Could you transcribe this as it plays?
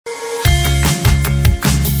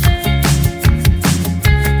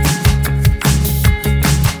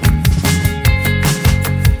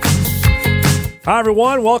Hi,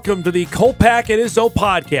 everyone. Welcome to the Kolpak and Izzo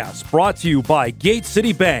podcast, brought to you by Gate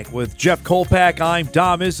City Bank. With Jeff Kolpak, I'm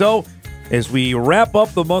Dom Izzo. As we wrap up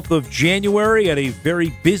the month of January, and a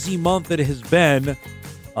very busy month it has been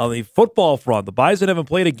on the football front. The Bison haven't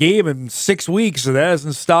played a game in 6 weeks, and that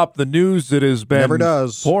hasn't stopped the news that has been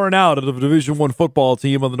pouring out of the Division I football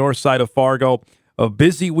team on the north side of Fargo. A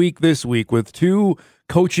busy week this week with 2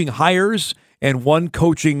 coaching hires and 1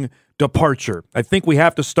 coaching departure. I think we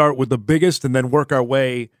have to start with the biggest and then work our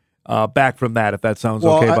way back from that, if that sounds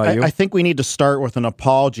okay by you. I think we need to start with an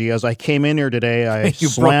apology. As I came in here today, I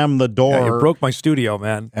slammed the door. Yeah, you broke my studio,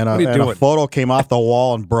 man. And what are you doing? A photo came off the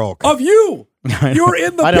wall and broke. Of you! You were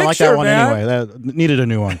in the picture, I didn't like that one man. anyway. That needed a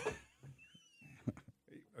new one.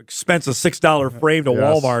 Expensive $6 frame to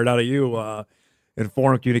Walmart out of you in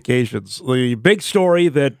Foreign Communications. The big story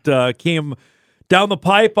that came down the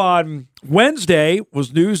pipe on Wednesday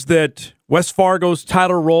was news that West Fargo's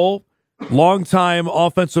Tyler Roehl, longtime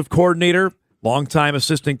offensive coordinator, longtime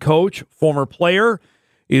assistant coach, former player,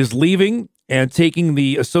 is leaving and taking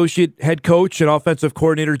the associate head coach and offensive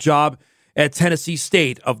coordinator job at Tennessee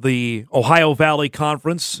State of the Ohio Valley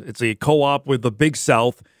Conference. It's a co-op with the Big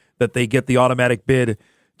South that they get the automatic bid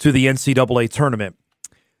to the NCAA tournament.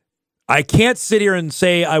 I can't sit here and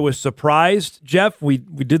say I was surprised, Jeff. We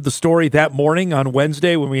did the story that morning on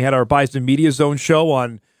Wednesday when we had our Bison Media Zone show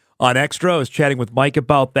on Extra. I was chatting with Mike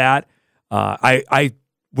about that. I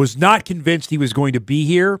was not convinced he was going to be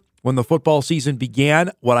here when the football season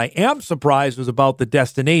began. What I am surprised was about the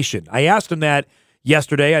destination. I asked him that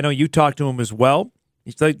yesterday. I know you talked to him as well.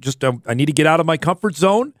 He said, I need to get out of my comfort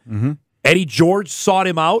zone. Mm-hmm. Eddie George sought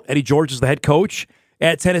him out. Eddie George is the head coach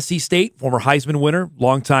at Tennessee State, former Heisman winner,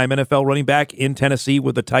 longtime NFL running back in Tennessee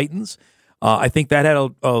with the Titans. I think that had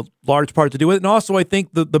a large part to do with it. And also, I think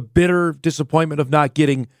the bitter disappointment of not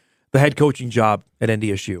getting the head coaching job at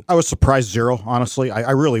NDSU. I was surprised zero, honestly. I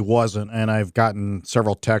really wasn't. And I've gotten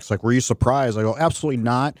several texts like, were you surprised? I go, absolutely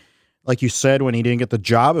not. Like you said, when he didn't get the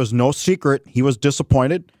job, it was no secret. He was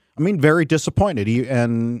disappointed. I mean, very disappointed.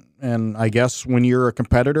 And I guess when you're a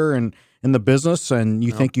competitor and in the business and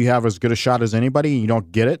you think you have as good a shot as anybody and you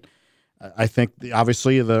don't get it, I think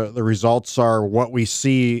obviously the results are what we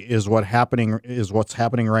see is what's happening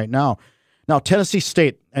right now. Now, Tennessee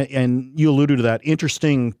State, and you alluded to that,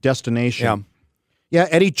 interesting destination. Yeah,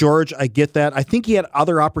 Eddie George, I get that. I think he had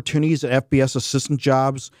other opportunities at FBS assistant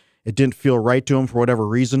jobs. It didn't feel right to him for whatever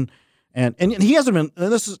reason. And he hasn't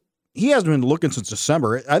been, he hasn't been looking since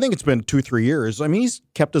December. I think it's been 2-3 years. I mean, he's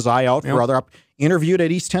kept his eye out for other interviewed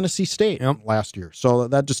at East Tennessee State last year. So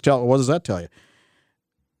that just what does that tell you?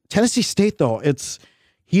 Tennessee State, though,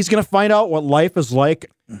 he's going to find out what life is like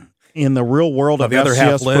in the real world of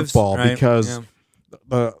FCS football, right? Because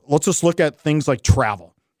let's just look at things like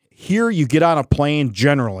travel. Here, you get on a plane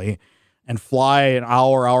generally and fly an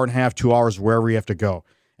hour, hour and a half, 2 hours, wherever you have to go.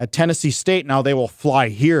 At Tennessee State, now they will fly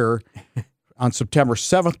here on September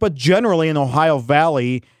 7th, but generally in the Ohio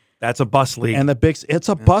Valley, that's a bus league. And it's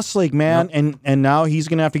a bus league, man. Yep. And now he's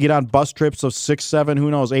going to have to get on bus trips of 6, 7,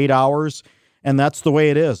 who knows, 8 hours. And that's the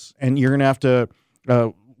way it is. And you're going to have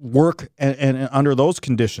to work and under those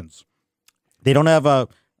conditions. They don't have I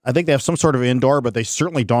think they have some sort of indoor, but they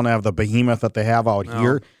certainly don't have the behemoth that they have out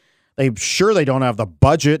here. They don't have the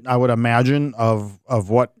budget, I would imagine, of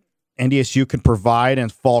what NDSU can provide in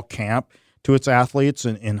fall camp to its athletes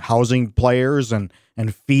and housing players and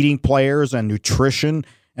feeding players and nutrition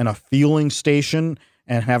and a fueling station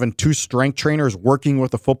and having 2 strength trainers working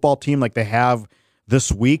with the football team like they have this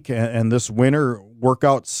week and this winter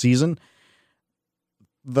workout season.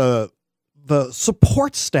 The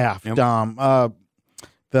support staff, Dom,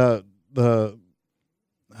 the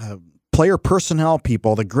player personnel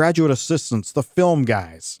people, the graduate assistants, the film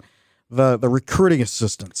guys, the recruiting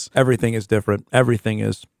assistants. Everything is different. Everything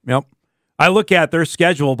is. Yep. I look at their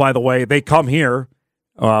schedule, by the way. They come here,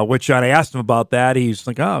 which I asked him about that. He's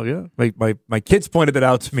like, oh, yeah. My kids pointed it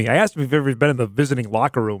out to me. I asked him if he'd ever been in the visiting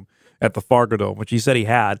locker room at the Fargo Dome, which he said he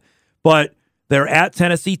had. But they're at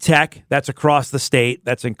Tennessee Tech. That's across the state.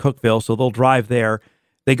 That's in Cookeville, so they'll drive there.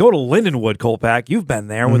 They go to Lindenwood, Kolpak. You've been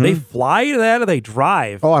there. Would they fly to that or they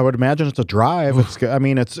drive? Oh, I would imagine it's a drive.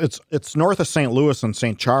 It's north of St. Louis and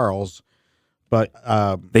St. Charles. But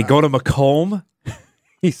they go to Macomb.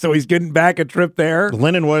 So he's getting back a trip there.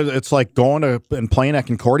 Lindenwood, it's like going to and playing at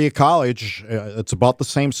Concordia College. It's about the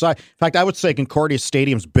same size. In fact, I would say Concordia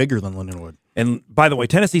Stadium's bigger than Lindenwood. And by the way,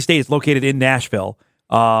 Tennessee State is located in Nashville.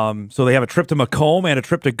 So they have a trip to Macomb and a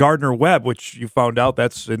trip to Gardner-Webb, which you found out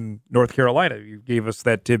that's in North Carolina. You gave us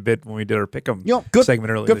that tidbit when we did our Pick'em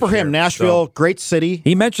segment earlier. Good for him. Year. Nashville, great city.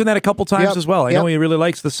 He mentioned that a couple times as well. I know he really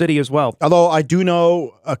likes the city as well. Although I do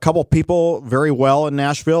know a couple people very well in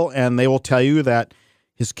Nashville, and they will tell you that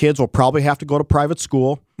his kids will probably have to go to private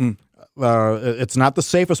school. It's not the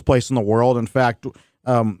safest place in the world. In fact,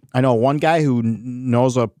 I know one guy who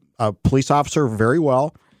knows a police officer very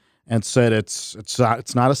well, and said it's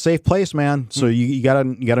not a safe place, man. So you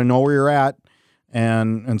gotta know where you're at,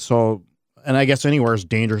 and I guess anywhere is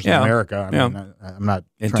dangerous in America. I mean, I'm not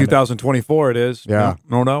in 2024. It is. Yeah,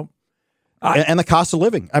 no. And the cost of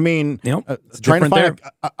living. I mean, trying to find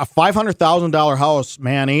a $500,000 house,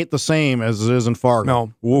 man, ain't the same as it is in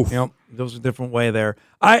Fargo. No, there's a different way there.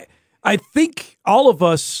 I think all of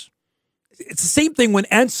us. It's the same thing when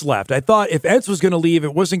Entz left. I thought if Entz was going to leave,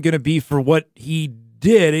 it wasn't going to be for what he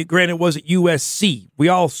did. Granted, it was at USC. We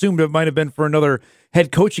all assumed it might have been for another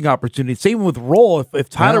head coaching opportunity. Same with Roehl. If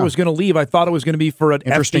Tyler was going to leave, I thought it was going to be for an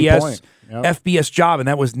FBS job, and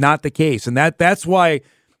that was not the case. And that's why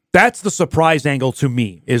that's the surprise angle to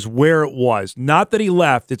me, is where it was. Not that he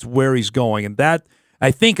left, it's where he's going. And that, I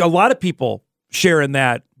think a lot of people share in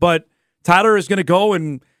that. But Tyler is going to go,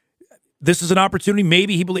 and this is an opportunity.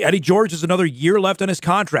 Maybe he believes Eddie George has another year left on his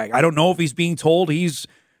contract. I don't know if he's being told he's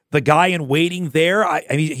the guy in waiting there. I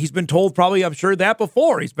mean, he's been told probably, I'm sure, that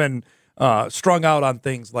before. He's been strung out on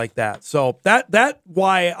things like that. So that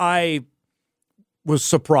why I was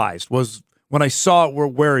surprised was when I saw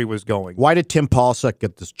where he was going. Why did Tim Polasek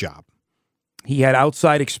get this job? He had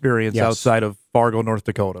outside experience outside of Fargo, North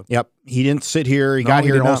Dakota. Yep. He didn't sit here. He got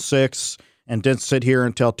here in 2006 and didn't sit here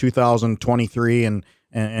until 2023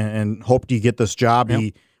 and hoped he'd get this job. Yep.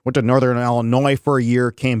 He went to Northern Illinois for a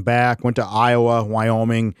year, came back, went to Iowa,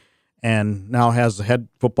 Wyoming, and now has the head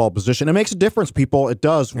football position. It makes a difference, people. It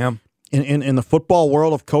does. Yeah. In the football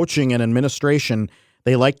world of coaching and administration,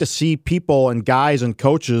 they like to see people and guys and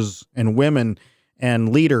coaches and women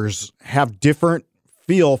and leaders have different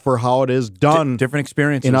feel for how it is done, different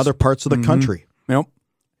experiences in other parts of the country. Yep.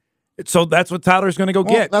 So that's what Tyler's going to go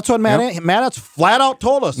get. That's what Matt flat out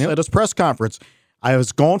told us at his press conference. I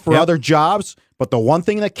was going for other jobs, but the one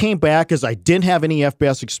thing that came back is I didn't have any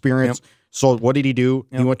FBS experience. So what did he do?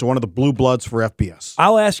 He went to one of the blue bloods for FBS.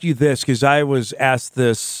 I'll ask you this, because I was asked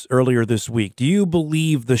this earlier this week. Do you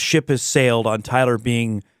believe the ship has sailed on Tyler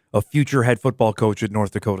being a future head football coach at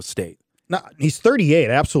North Dakota State? No, he's 38.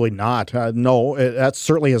 Absolutely not. No, that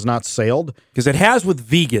certainly has not sailed. Because it has with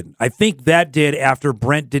Vegan. I think that did after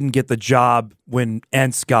Brent didn't get the job when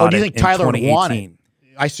Entz got it. Do you think Tyler won it?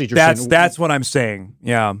 I see what you're saying. That's what I'm saying.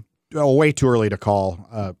 Yeah. Well, way too early to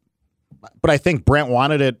call. But I think Brent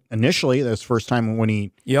wanted it initially. This first time when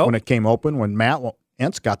it came open, when Matt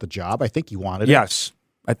Entz got the job, I think he wanted it. Yes.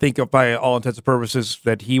 I think by all intents and purposes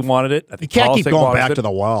that he wanted it. I think you can't keep going back to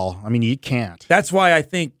the well. I mean, you can't. That's why I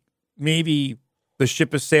think maybe the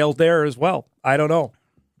ship has sailed there as well. I don't know.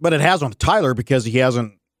 But it has with Tyler because he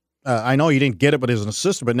hasn't I know you didn't get it, but as an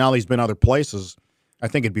assistant, but now that he's been other places, I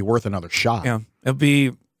think it'd be worth another shot. Yeah. It'll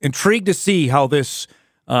be intrigued to see how this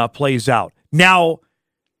plays out. Now,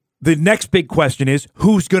 the next big question is,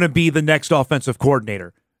 who's going to be the next offensive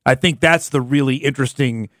coordinator? I think that's the really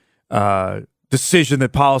interesting decision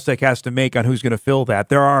that Polasek has to make on who's going to fill that.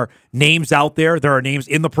 There are names out there. There are names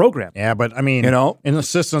in the program. Yeah, but I mean, in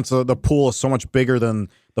assistants, the pool is so much bigger than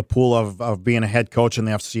the pool of being a head coach in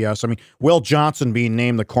the FCS. I mean, Will Johnson being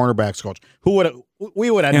named the cornerbacks coach.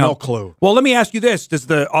 We would have no clue. Well, let me ask you this. Does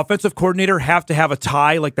the offensive coordinator have to have a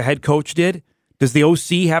tie like the head coach did? Does the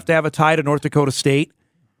OC have to have a tie to North Dakota State?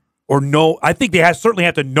 Or no? I think they certainly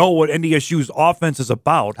have to know what NDSU's offense is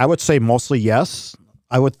about. I would say mostly yes,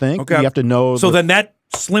 I would think. Okay. You have to know. So then that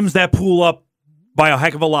slims that pool up by a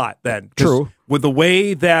heck of a lot then. True. With the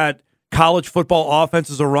way that college football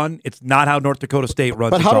offenses are run, it's not how North Dakota State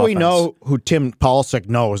runs. But how do we know who Tim Polasek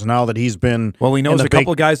knows now that he's been? Well, he knows a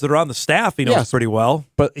couple of guys that are on the staff. He knows pretty well.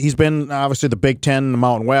 But he's been obviously the Big Ten and the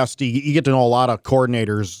Mountain West. You get to know a lot of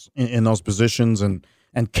coordinators in those positions and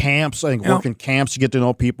camps. I think working camps, you get to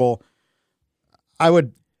know people. I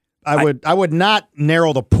would not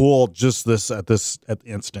narrow the pool just at the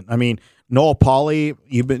instant. I mean, Noah Pauly,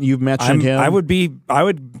 you've mentioned him. I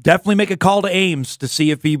would definitely make a call to Ames to see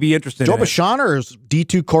if he'd be interested. Joe Bashana is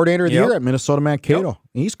D2 coordinator of the year at Minnesota Mankato. Yep.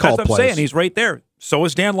 He's called That's what I'm saying. He's right there. So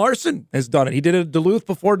is Dan Larson has done it. He did it at Duluth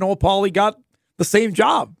before Noah Pauly got the same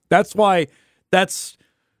job. That's why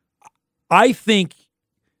I think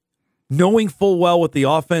knowing full well what the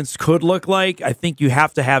offense could look like, I think you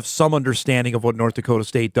have to have some understanding of what North Dakota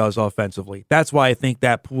State does offensively. That's why I think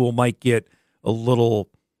that pool might get a little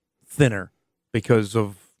thinner because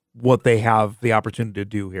of what they have the opportunity to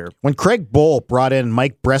do here. When Craig Bohl brought in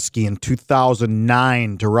Mike Bresky in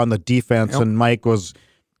 2009 to run the defense, and Mike was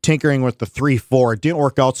tinkering with the 3-4, it didn't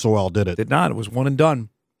work out so well, did it? Did not. It was one and done.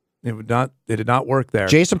 It did not work there.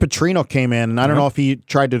 Jason Petrino came in, and I don't know if he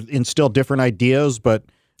tried to instill different ideas, but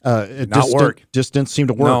it just didn't seem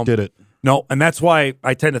to work, did it? No, and that's why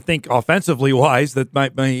I tend to think offensively wise that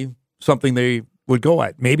might be something they would go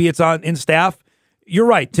at. Maybe it's in staff. You're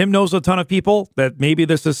right. Tim knows a ton of people that maybe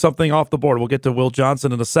this is something off the board. We'll get to Will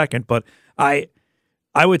Johnson in a second, but I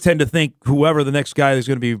would tend to think whoever the next guy is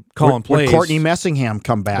going to be calling plays. Would Courtney Messingham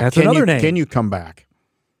come back? That's another name. Can you come back?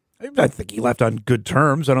 I think he left on good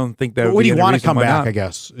terms. I don't think that would he want to come back, I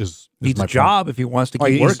guess, is needs my a job if he wants to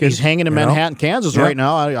keep working. He's hanging in Manhattan, Kansas right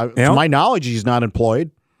now. To my knowledge, he's not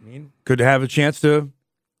employed. I mean, could have a chance to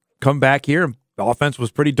come back here. The offense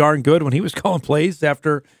was pretty darn good when he was calling plays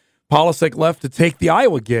after Polasek left to take the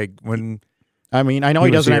Iowa gig. I know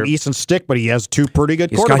he doesn't have Easton Stick, but he has two pretty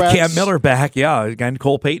good quarterbacks. He's got Cam Miller back, and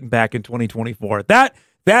Cole Payton back in 2024.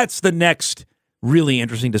 That's the next really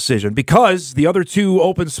interesting decision because the other two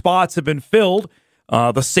open spots have been filled.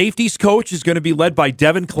 The safeties coach is going to be led by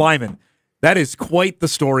Devin Klieman. That is quite the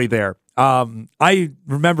story there. I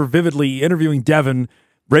remember vividly interviewing Devin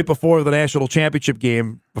right before the national championship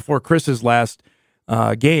game, before Chris's last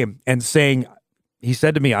game, and saying, he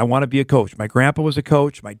said to me, I want to be a coach. My grandpa was a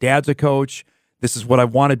coach. My dad's a coach. This is what I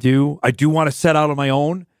want to do. I do want to set out on my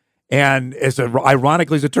own. And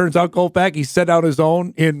ironically, as it turns out, Kolpak, he set out his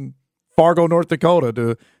own in Fargo, North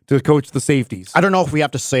Dakota to coach the safeties. I don't know if we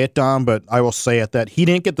have to say it, Don, but I will say it that he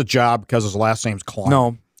didn't get the job because his last name's Klein.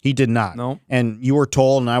 No. He did not. No. And you were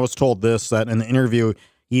told, and I was told this, that in the interview,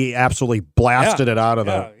 he absolutely blasted it out of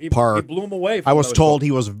the park. He blew him away. I was told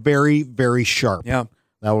he was very, very sharp. Yeah.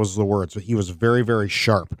 That was the word. So he was very, very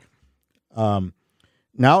sharp. But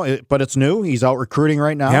it's new. He's out recruiting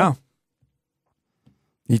right now. Yeah.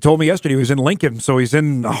 He told me yesterday he was in Lincoln, so he's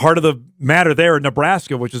in the heart of the matter there in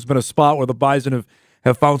Nebraska, which has been a spot where the Bison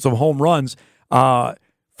have found some home runs.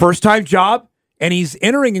 First-time job, and he's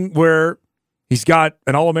entering where he's got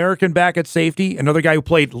an All-American back at safety, another guy who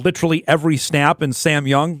played literally every snap in Sam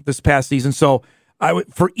Young this past season. So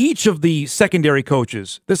for each of the secondary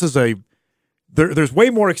coaches, this is there's way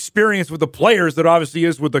more experience with the players than obviously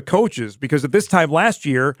is with the coaches, because at this time last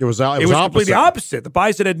year, it was completely opposite. The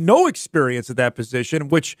Bison had no experience at that position,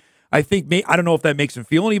 which I think I don't know if that makes him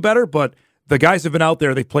feel any better, but the guys have been out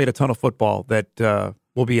there. They played a ton of football that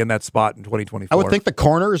will be in that spot in 2024. I would think the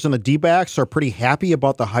corners and the D-backs are pretty happy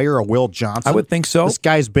about the hire of Will Johnson. I would think so. This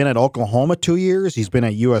guy's been at Oklahoma 2 years. He's been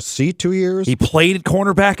at USC 2 years. He played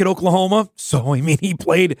cornerback at Oklahoma, so he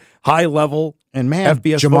played high level. And man,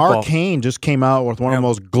 FBS Jamar football. Cain just came out with one of the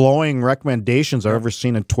most glowing recommendations I've ever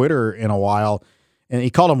seen on Twitter in a while. And he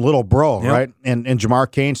called him Little Bro, right? And Jamar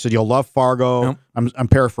Cain said, "You'll love Fargo." I'm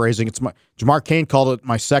paraphrasing. Jamar Cain called it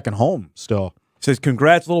my second home still. Says,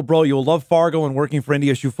 "Congrats, little bro. You'll love Fargo and working for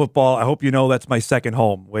NDSU football. I hope you know that's my second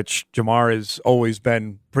home," which Jamar has always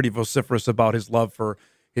been pretty vociferous about his love for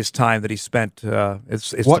his time that he spent.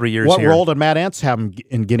 It's 3 years what here. What role did Matt Entz have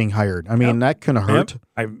in getting hired? I mean, that couldn't hurt.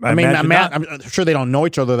 I mean, Matt, I'm sure they don't know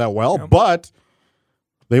each other that well, but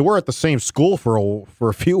they were at the same school for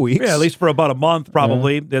a few weeks. Yeah, at least for about a month,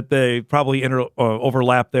 probably, that they probably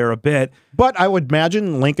overlap there a bit. But I would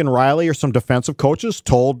imagine Lincoln Riley or some defensive coaches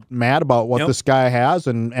told Matt about what this guy has,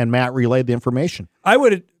 and Matt relayed the information.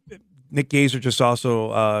 Nick Gazer just also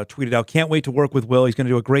tweeted out, "Can't wait to work with Will. He's going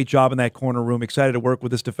to do a great job in that corner room. Excited to work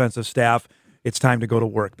with this defensive staff. It's time to go to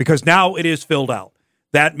work." Because now it is filled out.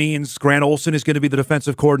 That means Grant Olson is going to be the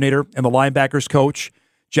defensive coordinator and the linebackers coach.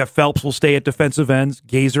 Jeff Phelps will stay at defensive ends.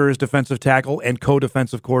 Gazer is defensive tackle and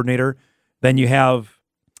co-defensive coordinator. Then you have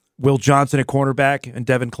Will Johnson at cornerback and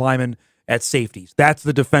Devin Klieman at safeties. That's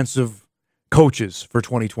the defensive coaches for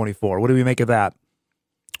 2024. What do we make of that?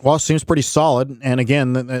 Well, it seems pretty solid. And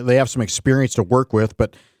again, they have some experience to work with.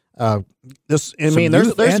 But there's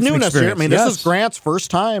newness here. I mean, this is Grant's first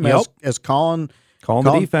time as calling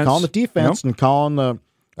the defense and calling the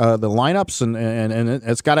lineups, and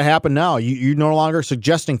it's got to happen now. You're no longer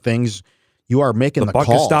suggesting things. You are making the calls.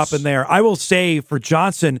 The buck is stopping there. I will say for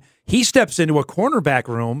Johnson, he steps into a cornerback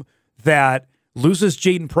room that loses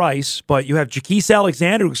Jaden Price, but you have Jaquise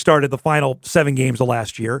Alexander, who started the final 7 games of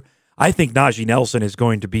last year. I think Najee Nelson is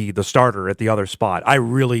going to be the starter at the other spot.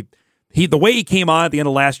 The way he came on at the end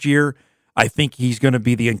of last year, I think he's going to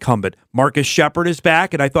be the incumbent. Marcus Shepard is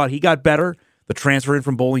back, and I thought he got better. The transfer in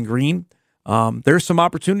from Bowling Green. There's some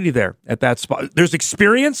opportunity there at that spot. There's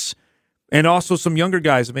experience and also some younger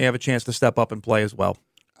guys that may have a chance to step up and play as well.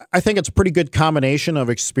 I think it's a pretty good combination of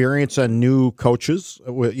experience and new coaches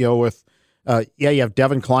with You have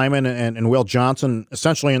Devin Klieman and Will Johnson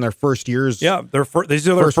essentially in their first years. Yeah, these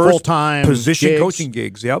are their first full-time position coaching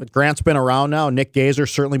gigs. Yep. But Grant's been around now. Nick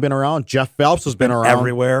Gazer's certainly been around. Jeff Phelps has been around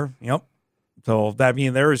everywhere. Yep. So that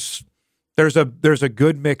there's a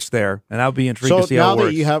good mix there, and I'll be intrigued to see how it works. So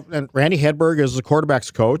now that you have and Randy Hedberg is the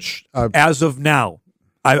quarterback's coach, as of now,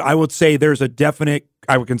 I would say there's a definite.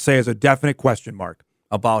 I can say as a definite question mark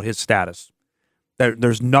about his status.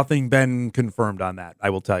 There's nothing been confirmed on that, I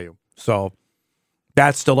will tell you. So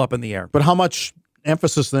that's still up in the air. But how much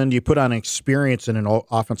emphasis then do you put on experience in an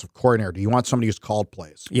offensive coordinator? Do you want somebody who's called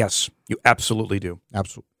plays? Yes, you absolutely do.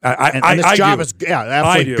 Absolutely. And this job is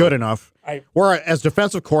absolutely good enough. Where as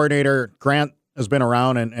defensive coordinator, Grant has been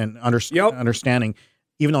around and understanding,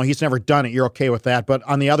 even though he's never done it, you're okay with that. But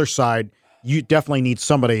on the other side, you definitely need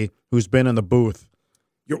somebody who's been in the booth.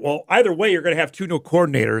 Well, either way, you're going to have two new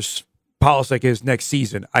coordinators. Polasek is next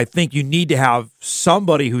season. I think you need to have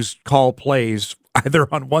somebody who's called plays either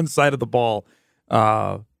on one side of the ball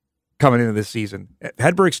coming into this season.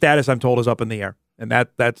 Hedberg's status, I'm told, is up in the air, and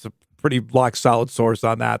that's a pretty rock solid source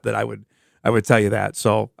on that. I would tell you that.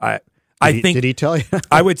 So I think did he tell you?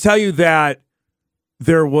 I would tell you that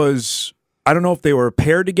there was. I don't know if they were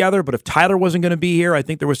paired together, but if Tyler wasn't going to be here, I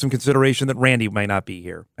think there was some consideration that Randy might not be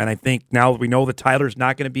here. And I think now that we know that Tyler's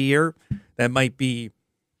not going to be here, that might be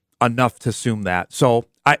enough to assume that. So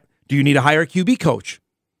do you need to hire a QB coach?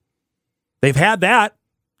 They've had that.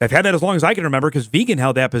 They've had that as long as I can remember because Vegan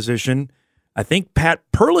held that position. I think Pat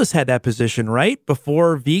Perlis had that position, right,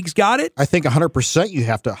 before Vigs got it? I think 100% you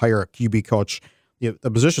have to hire a QB coach. The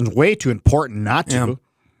position's way too important not to.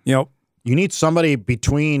 Yeah. You need somebody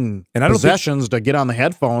between possessions to get on the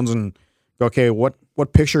headphones and go, okay, what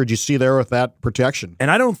picture did you see there with that protection?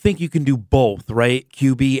 And I don't think you can do both, right?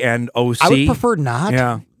 QB and OC. I would prefer not.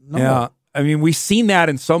 Yeah. No. Yeah. I mean, we've seen that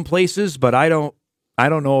in some places, but I don't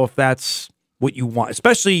know if that's what you want,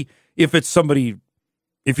 especially if it's somebody,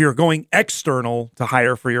 if you're going external to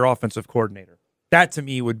hire for your offensive coordinator. That to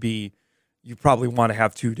me would be, you probably want to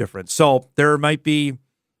have two different. So there might be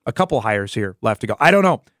a couple hires here left to go. I don't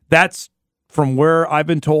know. That's from where I've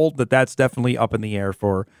been told that's definitely up in the air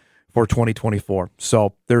for 2024.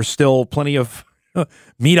 So there's still plenty of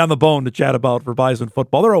meat on the bone to chat about for Bison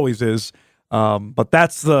football. There always is. But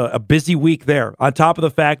that's a busy week there. On top of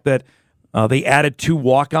the fact that they added 2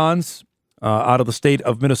 walk-ons out of the state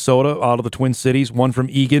of Minnesota, out of the Twin Cities, one from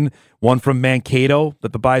Eagan, one from Mankato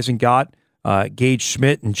that the Bison got, Gage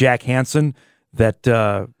Schmidt and Jack Hansen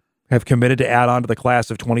that have committed to add on to the class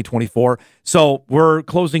of 2024. So we're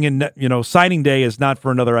closing in, signing day is not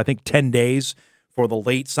for another, I think, 10 days for the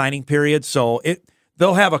late signing period. So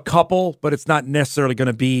they'll have a couple, but it's not necessarily going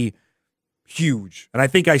to be huge. And I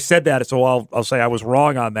think I said that, so I'll say I was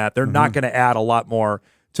wrong on that. They're not going to add a lot more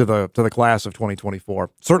to the class of 2024.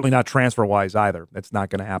 Certainly not transfer-wise either. That's not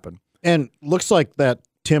going to happen. And looks like that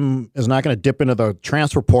Tim is not going to dip into the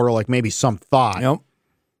transfer portal like maybe some thought. Yep.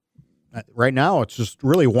 Right now, it's just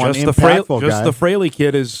really one impactful guy. Just the Fraley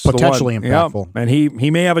kid is potentially impactful. Yep. And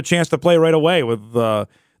he may have a chance to play right away with the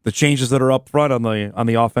changes that are up front on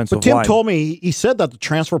the offensive line. But Tim told me, he said that the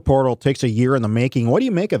transfer portal takes a year in the making. What do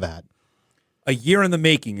you make of that? A year in the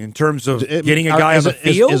making in terms of getting a guy on the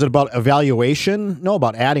field? Is it about evaluation? No,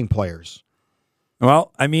 about adding players.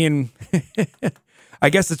 Well, I mean, I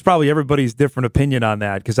guess it's probably everybody's different opinion on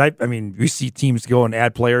that because, I mean, we see teams go and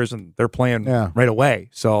add players and they're playing right away.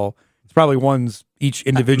 So it's probably each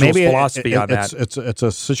individual's philosophy on that. It's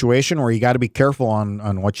a situation where you got to be careful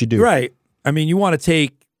on what you do. Right. I mean, you want to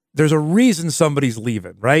take – there's a reason somebody's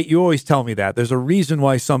leaving, right? You always tell me that. There's a reason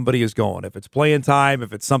why somebody is going. If it's playing time,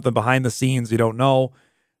 if it's something behind the scenes you don't know,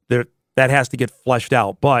 that has to get fleshed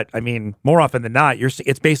out. But, I mean, more often than not,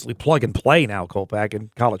 it's basically plug and play now, Kolpak,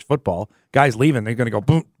 in college football. Guys leaving, they're going to go,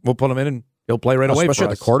 boom, we'll put him in and he'll play right away for us.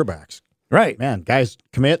 Especially the quarterbacks. Right. Man, guys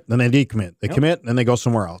commit, then they decommit. They commit, then they go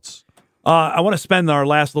somewhere else. I want to spend our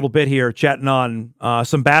last little bit here chatting on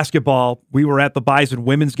some basketball. We were at the Bison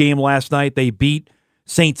women's game last night. They beat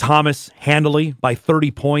St. Thomas handily by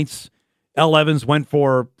 30 points. Elle Evans went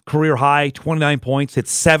for career high, 29 points, hit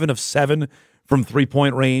 7 of 7 from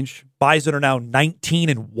three-point range. Bison are now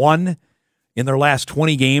 19-1 in their last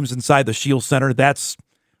 20 games inside the Shield Center. That's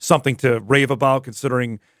something to rave about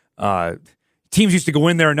considering teams used to go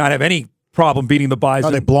in there and not have any problem beating the Bison.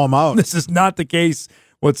 Oh, they blow them out. This is not the case,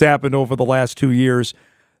 what's happened over the last 2 years.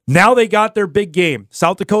 Now they got their big game.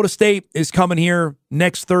 South Dakota State is coming here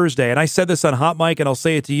next Thursday. And I said this on Hot Mic, and I'll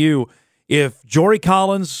say it to you. If Jory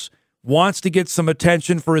Collins wants to get some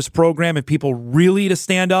attention for his program and people really to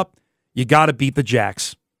stand up, you got to beat the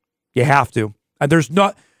Jacks. You have to.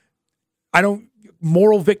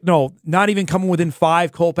 moral no, not even coming within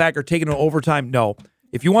 5, Kolpak, or taking an overtime. No.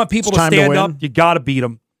 If you want people to time to stand win. up, you got to beat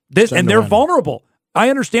them. And they're vulnerable. I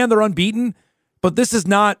understand they're unbeaten, but this is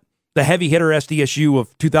not the heavy hitter SDSU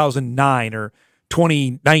of 2009 or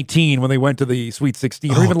 2019 when they went to the Sweet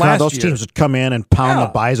 16 or even last those year. teams would come in and pound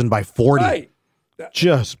the Bison by 40. Right.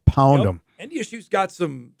 Just pound them. NDSU's got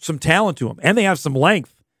some talent to them, and they have some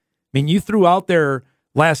length. I mean, you threw out there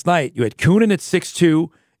last night, you had Koonin at 6'2",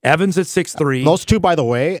 Evans at 6'3". Those two, by the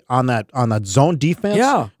way, on that zone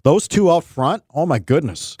defense, those two out front, oh my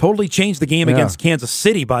goodness. Totally changed the game against Kansas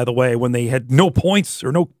City, by the way, when they had no points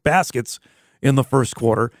or no baskets in the first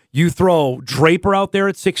quarter. You throw Draper out there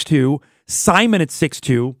at 6'2", Simon at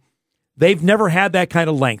 6'2". They've never had that kind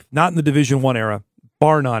of length, not in the Division I era,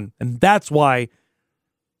 bar none. And that's why,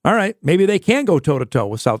 all right, maybe they can go toe-to-toe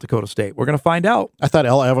with South Dakota State. We're going to find out. I thought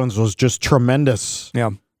Elle Evans was just tremendous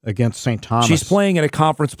against St. Thomas. She's playing at a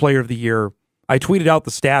Conference Player of the Year. I tweeted out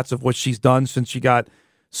the stats of what she's done since she got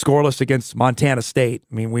scoreless against Montana State.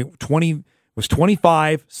 I mean, was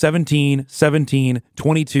 25, 17, 17,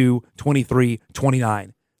 22, 23,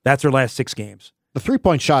 29. That's her last 6 games. The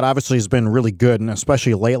three-point shot obviously has been really good, and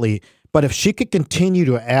especially lately. But if she could continue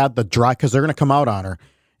to add the drive, because they're going to come out on her,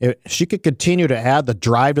 if she could continue to add the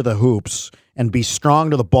drive to the hoops and be strong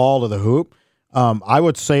to the ball to the hoop, I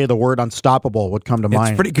would say the word unstoppable would come to mind.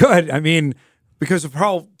 It's pretty good. I mean, because of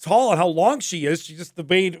how tall and how long she is, she just the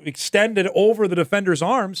way extended over the defender's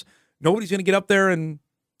arms. Nobody's going to get up there and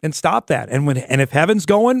stop that. And if Heaven's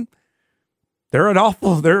going, they're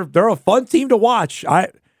a fun team to watch.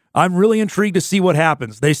 I'm really intrigued to see what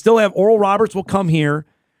happens. They still have Oral Roberts will come here.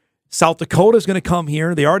 South Dakota's going to come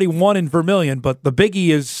here. They already won in Vermilion, but the biggie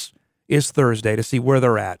is Thursday to see where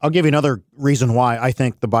they're at. I'll give you another reason why I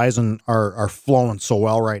think the Bison are flowing so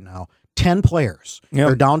well right now. 10 players. Yep.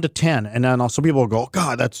 They're down to 10. And then some people will go,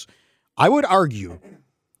 God, that's... I would argue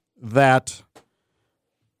that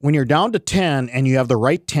when you're down to 10 and you have the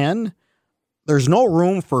right 10, there's no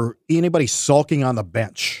room for anybody sulking on the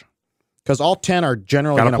bench because all 10 are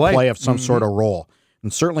generally going to play of some sort of role,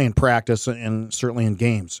 and certainly in practice and certainly in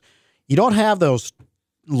games. You don't have those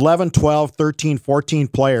 11, 12, 13, 14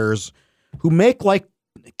 players who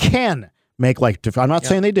can make life difficult. I'm not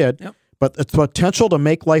saying they did, but the potential to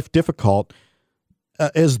make life difficult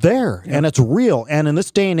is there, and it's real. And in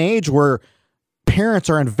this day and age where parents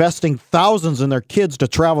are investing thousands in their kids to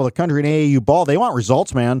travel the country in AAU ball, they want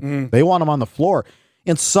results, man. They want them on the floor.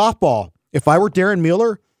 In softball, if I were Darren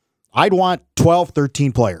Mueller, I'd want 12,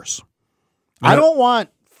 13 players. I don't want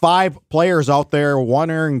 5 players out there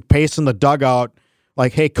wondering, pacing the dugout,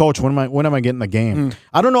 like, hey, coach, when am I getting the game?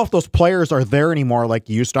 I don't know if those players are there anymore like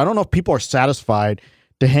you used to. I don't know if people are satisfied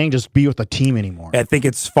to just be with the team anymore. I think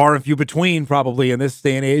it's far and few between probably in this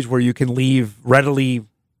day and age where you can leave readily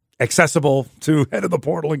accessible to head of the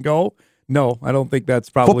portal and go. No, I don't think that's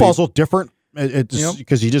probably... Football's a little different. It's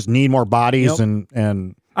because you just need more bodies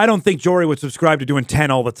and I don't think Jory would subscribe to doing 10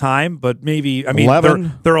 all the time, but maybe, I mean,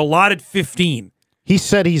 11. They're allotted 15. He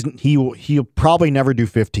said he'll probably never do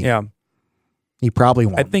 15. Yeah. He probably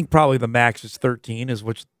won't. I think probably the max is 13, is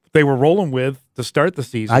which they were rolling with to start the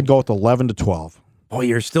season. I'd go with 11 to 12. Boy,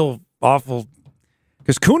 you're still awful.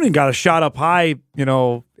 Because Koonin got a shot up high,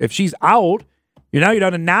 if she's out, you're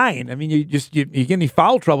down to 9. I mean, you get any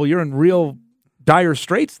foul trouble, you're in real dire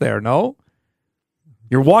straits there, no?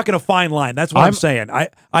 You're walking a fine line. That's what I'm saying.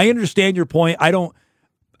 I understand your point. I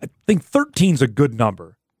think 13's a good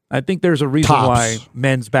number. I think there's a reason why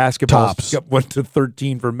men's basketball went to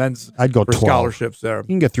 13 for men's. I'd go for 12. Scholarships there. You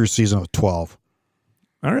can get through season with 12.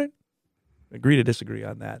 All right. Agree to disagree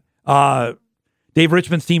on that. Dave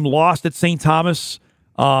Richmond's team lost at St. Thomas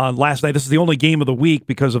last night. This is the only game of the week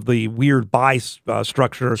because of the weird bye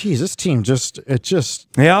structure. Jeez, this team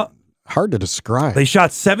hard to describe. They shot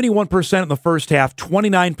 71% in the first half,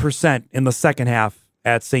 29% in the second half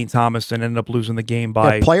at St. Thomas, and ended up losing the game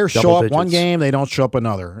by players double show up digits. one game, they don't show up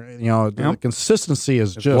another. The consistency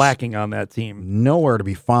is just lacking on that team. Nowhere to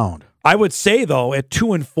be found. I would say though, at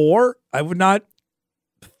 2-4, I would not,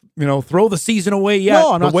 throw the season away yet.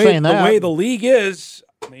 No, I'm not saying that. The way the league is,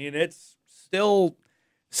 I mean, it's still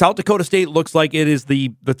South Dakota State looks like it is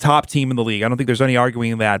the top team in the league. I don't think there's any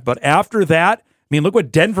arguing that. But after that, I mean, look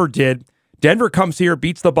what Denver did. Denver comes here,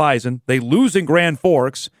 beats the Bison. They lose in Grand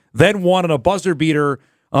Forks, then won on a buzzer beater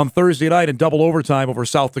on Thursday night in double overtime over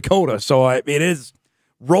South Dakota. So it is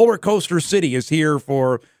roller coaster city is here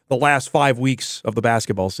for the last 5 weeks of the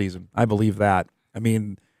basketball season. I believe that. I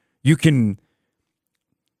mean,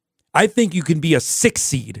 I think you can be a 6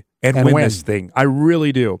 seed and win this thing. I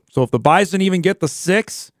really do. So if the Bison even get the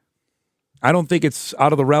 6, I don't think it's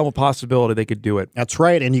out of the realm of possibility they could do it. That's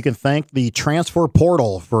right, and you can thank the transfer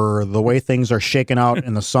portal for the way things are shaking out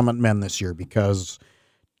in the Summit men this year, because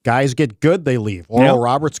guys get good, they leave. Oral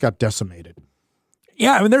Roberts got decimated.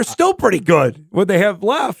 Yeah, I mean, they're still pretty good. What they have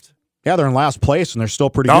left. Yeah, they're in last place, and they're still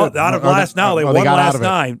pretty good. Out of last now. They won last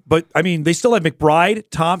 9. But, I mean, they still have McBride,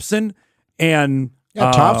 Thompson, and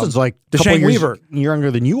Thompson's like a couple years younger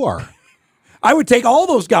than you are. I would take all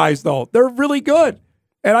those guys, though. They're really good.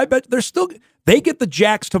 And I bet they get the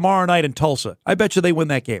Jacks tomorrow night in Tulsa. I bet you they win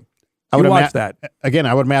that game. I would watch that. Again,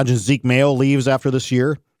 I would imagine Zeke Mayo leaves after this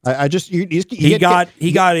year. He got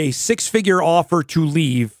a 6-figure offer to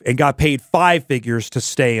leave and got paid 5 figures to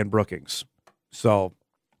stay in Brookings. So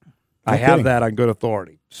I have that on good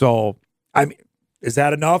authority. So I mean, is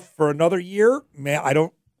that enough for another year? Man,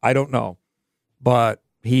 I don't know. But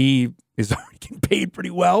he is already getting paid pretty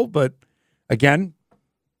well. But again,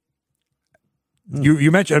 you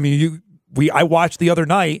mentioned. I mean, I watched the other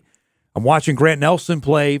night. I'm watching Grant Nelson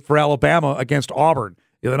play for Alabama against Auburn.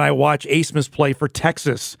 And then I watch Asmus play for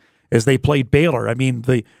Texas as they played Baylor. I mean,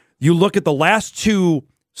 you look at the last 2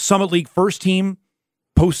 Summit League first team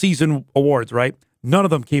postseason awards, right? None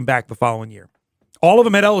of them came back the following year. All of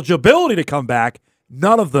them had eligibility to come back.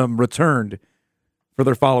 None of them returned for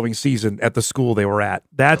their following season at the school they were at.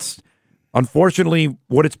 That's unfortunately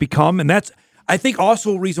what it's become. And that's, I think,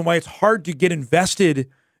 also a reason why it's hard to get invested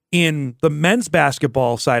in the men's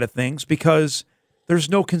basketball side of things, because there's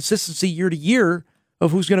no consistency year to year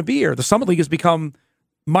of who's going to be here. The Summit League has become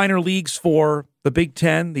minor leagues for the Big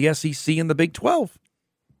Ten, the SEC, and the Big 12.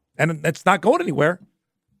 And it's not going anywhere.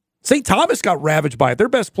 St. Thomas got ravaged by it. Their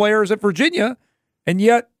best player is at Virginia, and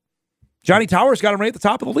yet Johnny Towers got them right at the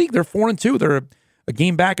top of the league. They're 4-2. They're a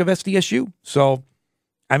game back of SDSU. So,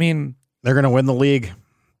 I mean, they're going to win the league.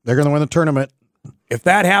 They're going to win the tournament. If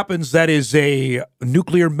that happens, that is a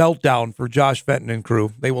nuclear meltdown for Josh Fenton and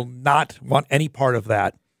crew. They will not want any part of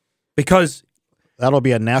that, because that'll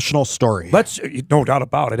be a national story. No doubt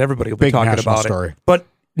about it. Everybody will be talking about it. But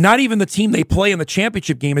not even the team they play in the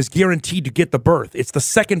championship game is guaranteed to get the berth. It's the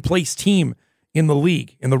second place team in the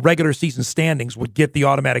league in the regular season standings would get the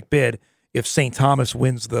automatic bid if St. Thomas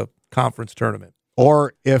wins the conference tournament.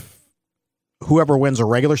 Or if whoever wins a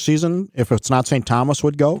regular season, if it's not St. Thomas,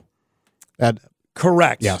 would go.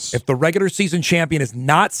 Correct. Yes. If the regular season champion is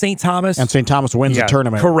not St. Thomas, and St. Thomas wins the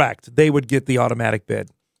tournament, correct, they would get the automatic bid.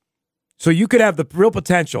 So you could have the real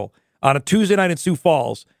potential on a Tuesday night in Sioux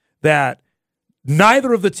Falls that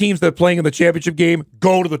neither of the teams that are playing in the championship game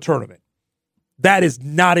go to the tournament. That is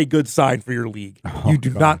not a good sign for your league. You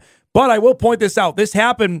do not. But I will point this out. This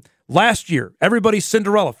happened last year. Everybody's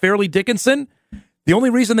Cinderella. Fairleigh Dickinson, the only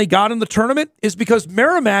reason they got in the tournament is because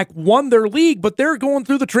Merrimack won their league, but they're going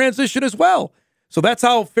through the transition as well. So that's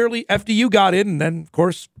how Fairleigh FDU got in. And then, of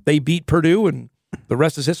course, they beat Purdue, and the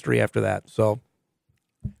rest is history after that. So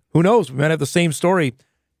who knows? We might have the same story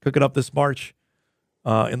cooking up this March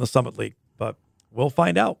in the Summit League, but we'll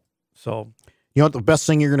find out. So, you know what the best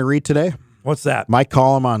thing you're going to read today? What's that? My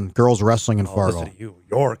column on girls wrestling in Fargo. Listen to you,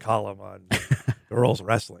 your column on girls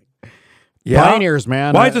wrestling. Yeah. Pioneers,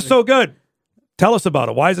 man. Why is it so good? Tell us about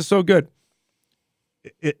it. Why is it so good?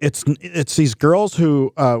 It's these girls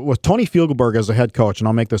who, with Tony Fiegelberg as the head coach, and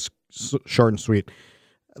I'll make this short and sweet,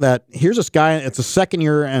 that here's this guy, it's a second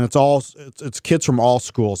year, and it's kids from all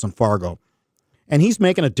schools in Fargo. And he's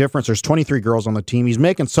making a difference. There's 23 girls on the team. He's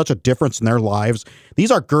making such a difference in their lives. These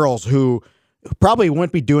are girls who probably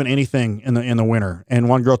wouldn't be doing anything in the winter. And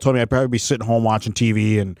one girl told me I'd probably be sitting home watching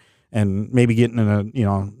TV and maybe getting in a,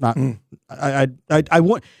 not, I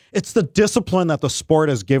want, it's the discipline that the sport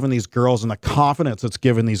has given these girls and the confidence it's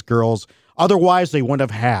given these girls. Otherwise, they wouldn't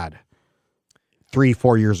have had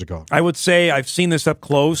 3-4 years ago. I would say I've seen this up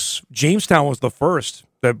close. Jamestown was the first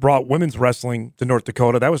that brought women's wrestling to North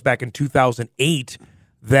Dakota. That was back in 2008,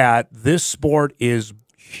 that this sport is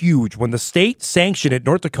huge. When the state sanctioned it,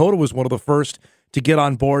 North Dakota was one of the first to get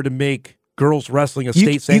on board to make girls wrestling a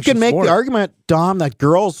state-sanctioned sport. You can make the argument, Dom, that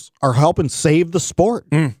girls are helping save the sport.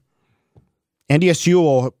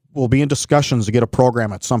 NDSU will be in discussions to get a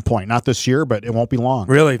program at some point. Not this year, but it won't be long.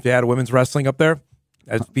 Really? If you had women's wrestling up there,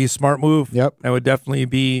 that'd be a smart move. Yep. That would definitely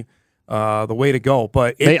be the way to go.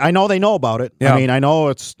 But I know they know about it. Yeah. I mean, I know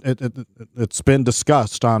it's been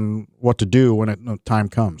discussed on what to do when time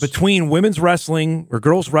comes. Between women's wrestling or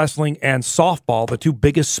girls wrestling and softball, the two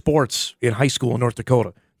biggest sports in high school in North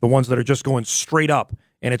Dakota, the ones that are just going straight up,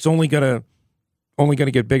 and it's only gonna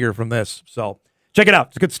get bigger from this. So check it out.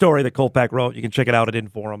 It's a good story that Kolpak wrote. You can check it out at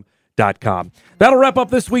Inforum.com. That'll wrap up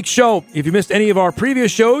this week's show. If you missed any of our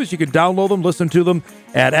previous shows, you can download them, listen to them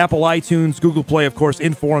at Apple iTunes, Google Play. Of course,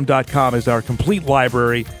 Inforum.com is our complete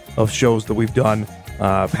library of shows that we've done,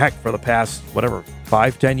 heck, for the past,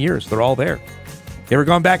 5-10 years. They're all there. You ever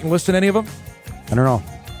gone back and listened to any of them? I don't know.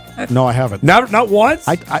 No, I haven't. Not once?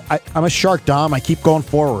 I'm a shark, Dom. I keep going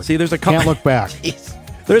forward. See, there's a couple. Can't look back.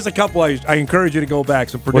 There's a couple I encourage you to go back.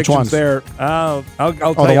 Some predictions. Which ones? There. I'll tell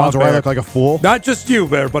the you ones where I look like a fool? Not just you,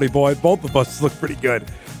 there, buddy boy. Both of us look pretty good.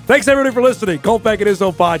 Thanks, everybody, for listening. Colt Beck and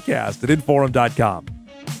Izzo podcast at Inforum.com.